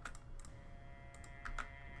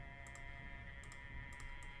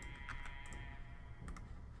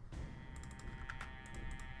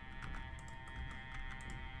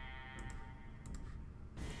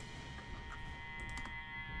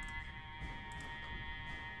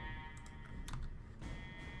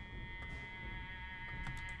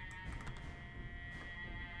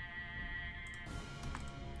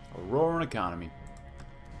 A roaring economy.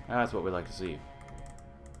 That's what we like to see.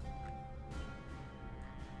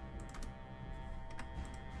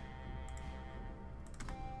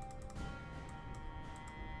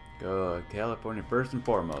 Good. California first and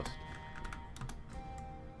foremost.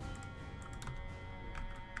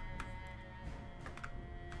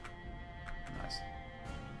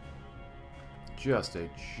 just a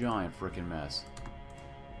giant freaking mess.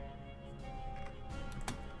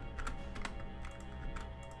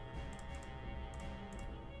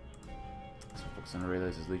 So focus on the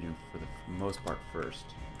relays as Legion for the most part first.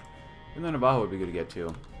 And then Navajo would be good to get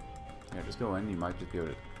too. Yeah, just go in. You might just be able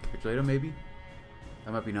to capitulate him, maybe.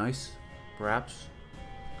 That might be nice, perhaps.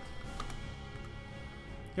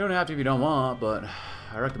 You don't have to if you don't want, but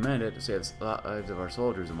I recommend it to save the lives of our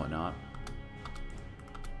soldiers and whatnot.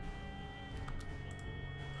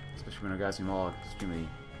 Especially when our guys seem all extremely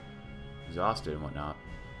exhausted and whatnot.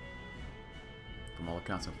 From all the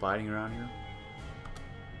constant fighting around here.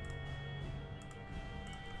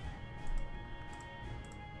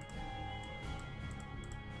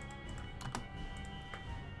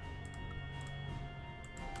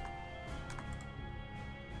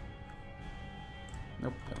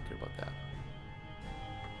 Nope, I don't care about that.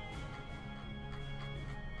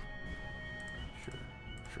 Sure,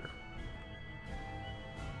 sure.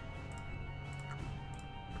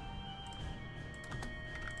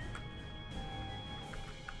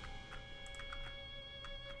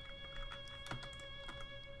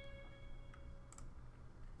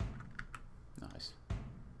 Nice.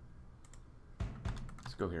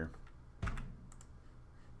 Let's go here.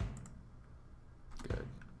 Good.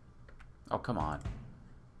 Oh, come on.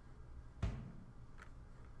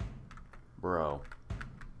 Bro.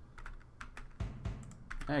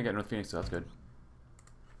 Hey, I got North Phoenix, so that's good.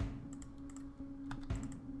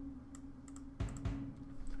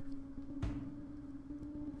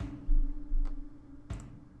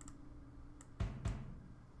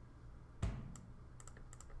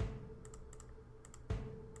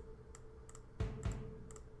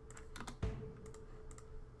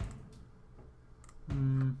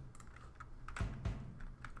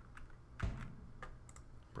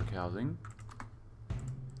 Brick housing.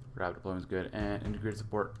 Rapid deployment is good, and integrated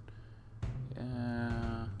support.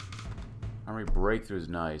 Armory breakthrough is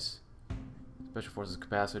nice. Special forces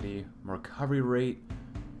capacity, more recovery rate.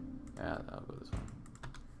 Yeah, I'll go this one.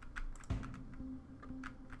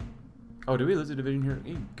 Oh, did we lose a division here?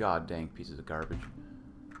 You god dang pieces of garbage.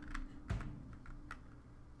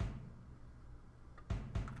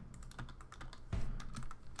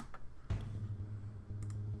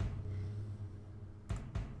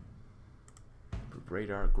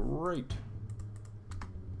 Radar, great.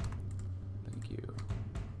 Thank you.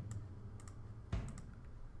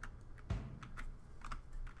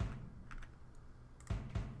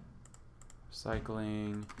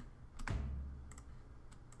 Recycling.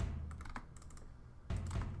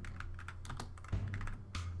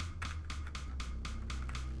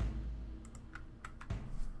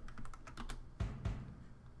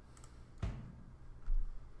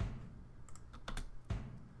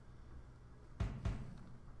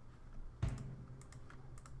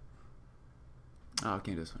 Oh, I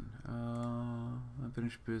can't do this one.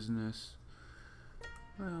 Unfinished business.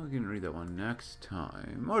 Well, we can read that one next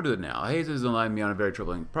time. Or do it now. Hayes has enlightened me on a very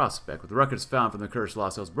troubling prospect. With the records found from the cursed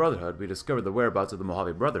Lost Hills Brotherhood, we discovered the whereabouts of the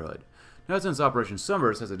Mojave Brotherhood. Now, since Operation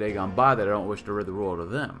Sunburst has a day gone by that I don't wish to rid the world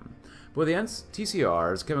of them. But with the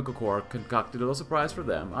TCR's Chemical Corps concocted a little surprise for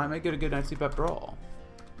them, I may get a good night's sleep after all.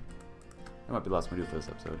 That might be the last one we do for this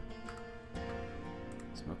episode.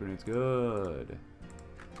 Smoke grenades, good.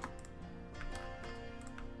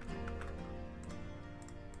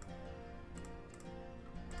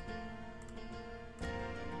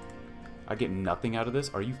 I get nothing out of this?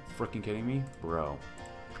 Are you freaking kidding me? Bro.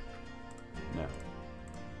 No.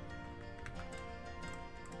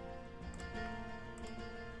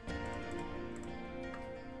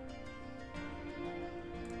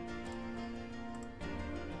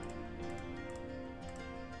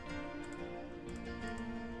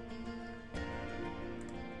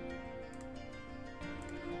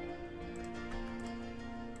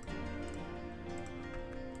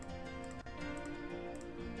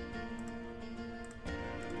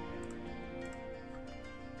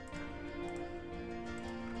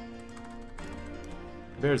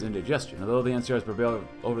 Bears indigestion. Although the NCRs prevail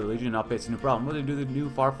over the Legion and now face a new problem, what do they do with the new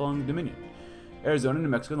far-flung Dominion? Arizona, New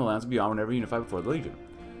Mexico, and the lands beyond were never unified before the Legion.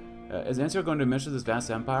 Is the NCR going to administer this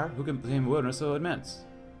vast empire? Who can claim a wilderness so immense?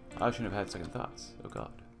 I shouldn't have had second thoughts. Oh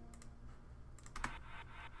god.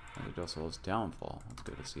 And it also has downfall. That's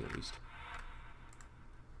good to see at least.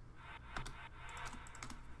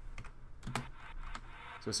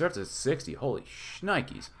 So it starts at 60. Holy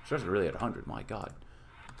shnikes. It starts really at 100. My god.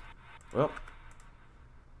 Well.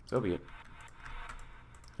 So be it.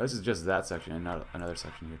 This is just that section and not another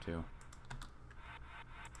section here too.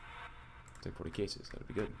 Take 40 cases. That'd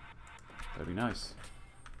be good. That'd be nice.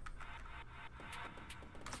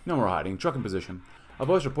 No more hiding. Truck in position. A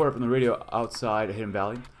voice reported from the radio outside Hidden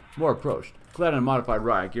Valley. Moore approached, clad in a modified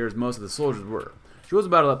riot gear as most of the soldiers were. She was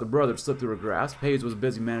about to let the brother slip through her grasp. Hayes was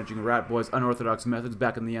busy managing Rat Boy's unorthodox methods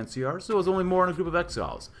back in the NCR, so it was only Moore and a group of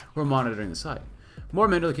exiles who were monitoring the site. Moore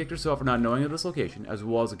mentally kicked herself for not knowing of this location, as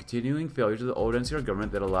well as the continuing failures of the old NCR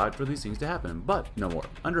government that allowed for these things to happen. But no more.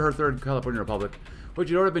 Under her third California Republic, which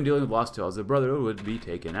had already been dealing with lost tales, the brotherhood would be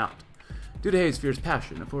taken out. Due to Hayes' fierce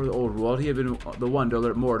passion for the old world, he had been the one to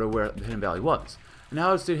alert Moore to where the Hidden Valley was, and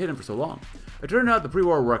how it stayed hidden for so long. It turned out the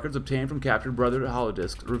pre-war records obtained from captured Brother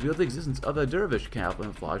holodisks revealed the existence of the Dervish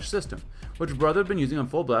camouflage system, which Brother had been using on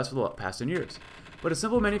full blast for the past 10 years. But a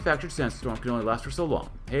simple manufactured sandstorm could only last for so long.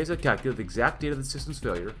 Hayes had calculated the exact date of the system's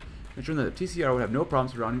failure, ensuring that the TCR would have no problem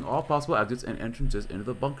surrounding all possible exits and entrances into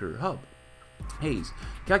the bunker hub. Hayes'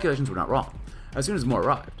 calculations were not wrong. As soon as Moore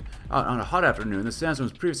arrived, on a hot afternoon, the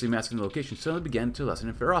sandstorms previously masking the location suddenly began to lessen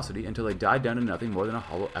in ferocity until they died down to nothing more than a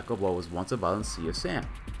hollow echo of what was once a violent sea of sand.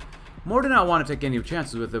 Moore did not want to take any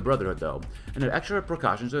chances with the Brotherhood, though, and had extra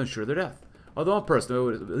precautions to ensure their death, although in person it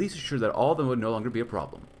would at least ensure that all of them would no longer be a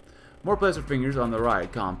problem. Moore placed her fingers on the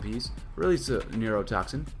riot comm piece, released a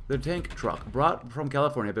neurotoxin. The tank truck, brought from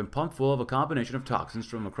California, had been pumped full of a combination of toxins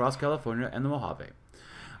from across California and the Mojave.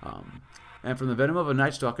 And from the venom of a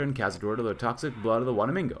Night Stalker and Cazador to the toxic blood of the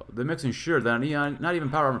Wanamingo. The mix ensured that not even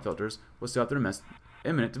power armor filters would stop their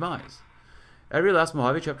imminent demise. Every last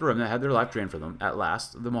Mojave chapter remnant had their life drained from them. At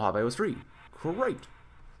last, the Mojave was free. Great!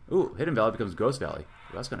 Ooh, Hidden Valley becomes Ghost Valley.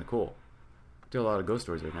 Ooh, that's kind of cool. Tell a lot of ghost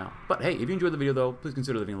stories right now. But hey, if you enjoyed the video though, please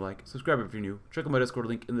consider leaving a like, subscribe if you're new, check out my Discord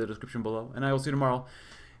link in the description below, and I will see you tomorrow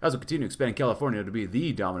as we continue expanding California to be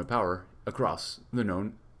the dominant power across the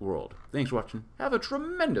known world. Thanks for watching. Have a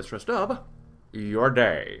tremendous rest of your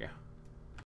day.